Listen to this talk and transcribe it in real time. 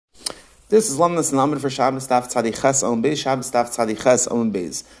This is Lamnas and Lamed for Shabbos Daf Tzadi Ches Omen Beis, Shabbos Daf Tzadi Ches Omen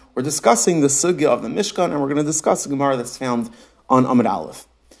Beis. We're discussing the sugya of the Mishkan, and we're going to discuss the Gemara that's found on Amud Aleph.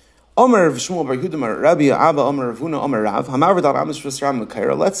 Omer of Shmuel bar Yehuda Rabbi Abba Omer of Huna Omer Rav Hamaver Dal Amish Rishus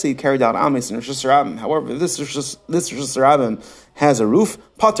Mekaira. Let's say you carried out Amis and Rishus Rabim. However, this Rishus Rabim has a roof.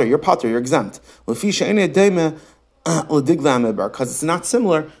 Potter, you're exempt. L'fisha ene deime l'digle hamibar, because it's not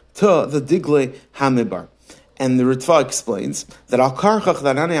similar to the digle hamibar. And the Ritva explains that al-karchach,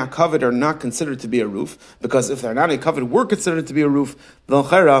 the Anani HaKavod are not considered to be a roof, because if the Anani HaKavod were considered to be a roof, the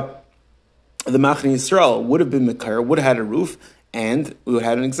L'chera, the Machne Yisrael would have been Mekar, would have had a roof, and we would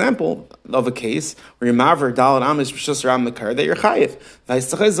have had an example of a case where you're maver Dalet Amish B'Shus Ram Mekar, that you're chayiv.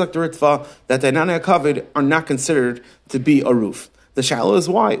 V'yistachezak the Ritva that the Anani HaKavod are not considered to be a roof. The shallow is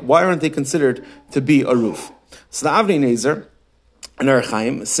why? Why aren't they considered to be a roof? So the Avnei Nezer, in Orach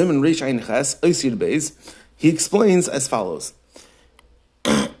Chaim, Simon Rish Ein Ches, Oisir Beis, he explains as follows.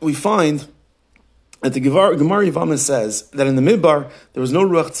 We find that the Gemara Yevamah says that in the Midbar, there was no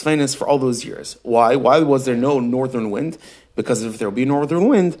Ruach Tzfeinis for all those years. Why? Why was there no northern wind? Because if there would be northern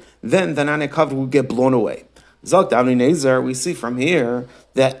wind, then the Anani HaKavod would get blown away. Zok Avnei Nezer, we see from here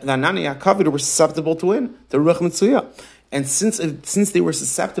that the Anani HaKavod were susceptible to wind, to Ruach Mitzuyah. And since they were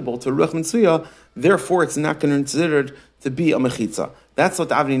susceptible to Ruach Mitzuyah, therefore it's not considered to be a Mechitza. That's what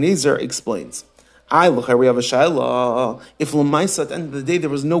Avnei Nezer explains. We have a shayla. If l'maisa at the end of the day there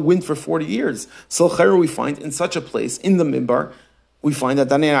was no wind for 40 years, so we find in such a place in the midbar, we find that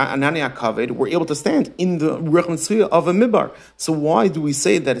Anani HaKavod were able to stand in the ruach mitzuyah of a midbar. So why do we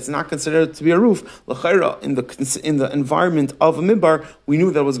say that it's not considered to be a roof? In the environment of a midbar, we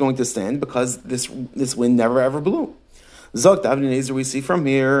knew that it was going to stand because this wind never ever blew. Zok Avnei Nezer, we see from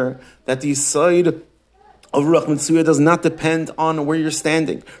here that the side of Ruach Mitzuyah does not depend on where you're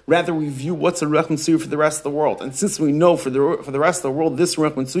standing. Rather, we view what's a Ruach Mitzuyah for the rest of the world. And since we know for the rest of the world, this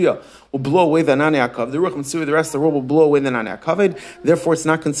Ruach Mitzuyah will blow away the Anani HaKavod, the Ruach Mitzuyah the rest of the world will blow away the Anani HaKavod, therefore it's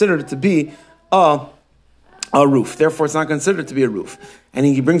not considered to be a roof. Therefore, it's not considered to be a roof. And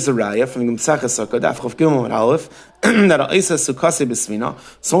he brings a raya from the Gemsach Sukkah, Daf Chav Gimel Amud Aleph, that a Isa Sukkase B'Svina,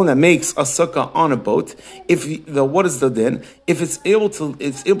 someone that makes a sukkah on a boat, what is the din? If it's able to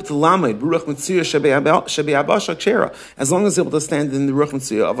lamed Ruach Mitzuyah Shebei Abasha Kshera, as long as it's able to stand in the Ruach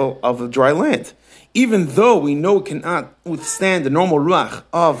Mitzuyah of a dry land. Even though we know it cannot withstand the normal Ruach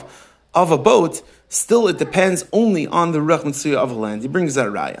of a boat, still it depends only on the Ruach Mitzuyah of a land. He brings that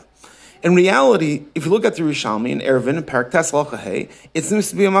raya. In reality, if you look at the Rishalmi and Ervin and Parak Tes Lachahei, it seems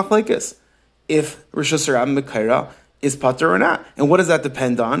to be a machlekes if Rishus Rabim Mekaira is pater or not. And what does that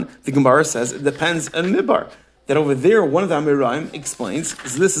depend on? The Gemara says it depends on Midbar. That over there, one of the Amiraim explains,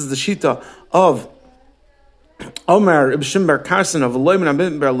 this is the Shita of Omer Ibn Shimbar Karsan of Eloim and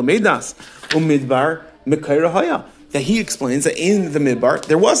Midbar Lameidas Midbar Mekaira Haya. That he explains that in the Midbar,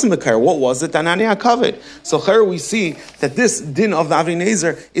 there was a Mekar. What was it? Anani HaKavod. So here we see that this din of the Avnei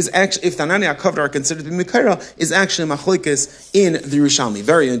Nezer is actually, if the Anani HaKavod are considered to be Mekara, is actually machlekes in the Rishalmi.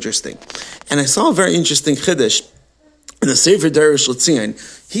 Very interesting. And I saw a very interesting chiddush in the Sefer Derish L'Tzion.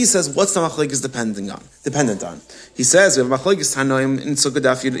 He says, what's the machlekes dependent on? He says, we have machlekes Tanoim in Sukkah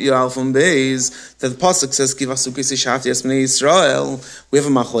Daf Yalf Beis, that the pasuk says, Kiv Asukis Yishafti Esmnei Yisrael. We have a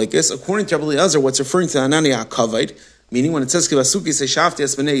machlekes. According to Rabbi Eliezer, what's referring to Anani HaKavod, meaning when it says Kiv Asukis Yishafti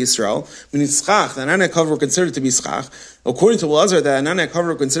Esmnei Yisrael, meaning Schach, the Anani HaKavod were considered to be Schach. According to Eliezer, the Anani HaKavod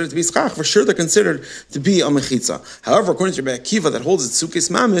were considered to be Schach. For sure, they're considered to be a Mechitza. However, according to Rabbi Akiva, that holds it Sukis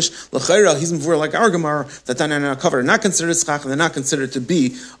Mamish, L'chaira, he's more like our Gemara, that the Anani HaKavod are not considered Schach, and they're not considered to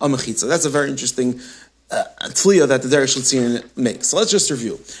be a Mechitza. That's a very interesting tliya that the Derish L'Tzion makes. So let's just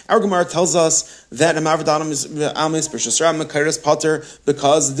review. Our Gemara tells us that Amav Adam is Amis B'Shus Rabim Mekairas Pater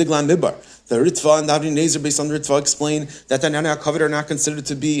because the Diglan Midbar. The Ritva and the Avnei Nezer, based on the Ritva, explain that the Anani HaKavod are not considered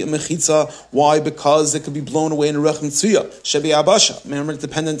to be a Mechitza. Why? Because it could be blown away in a Ruach Mitzuyah, Shebei Abasha. Remember,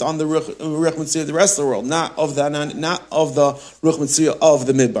 dependent on the Ruach Mitzuyah of the rest of the world, not of the Ruach Mitzuyah of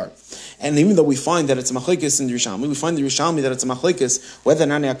the Midbar. And even though we find that it's a machlekes in the Rishalmi, we find in the Rishalmi that it's a machlekes whether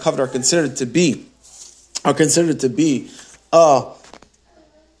the Anani HaKavod are considered to be if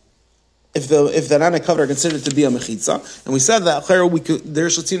the Anani HaKavod are considered to be a mechitza, and we said that the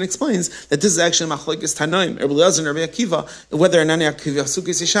Derish L'Tzion explains that this is actually machlekes Tanoim, Rabbi Eliezer and Rabbi Akiva, whether Anani HaKavod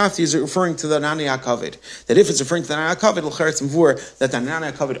Sukis Yishafti is referring to the Anani HaKavod. That if it's referring to the Anani HaKavod, l'cher it's mvur that the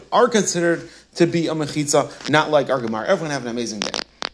Anani HaKavod are considered to be a mechitza, not like our Gemara. Everyone have an amazing day.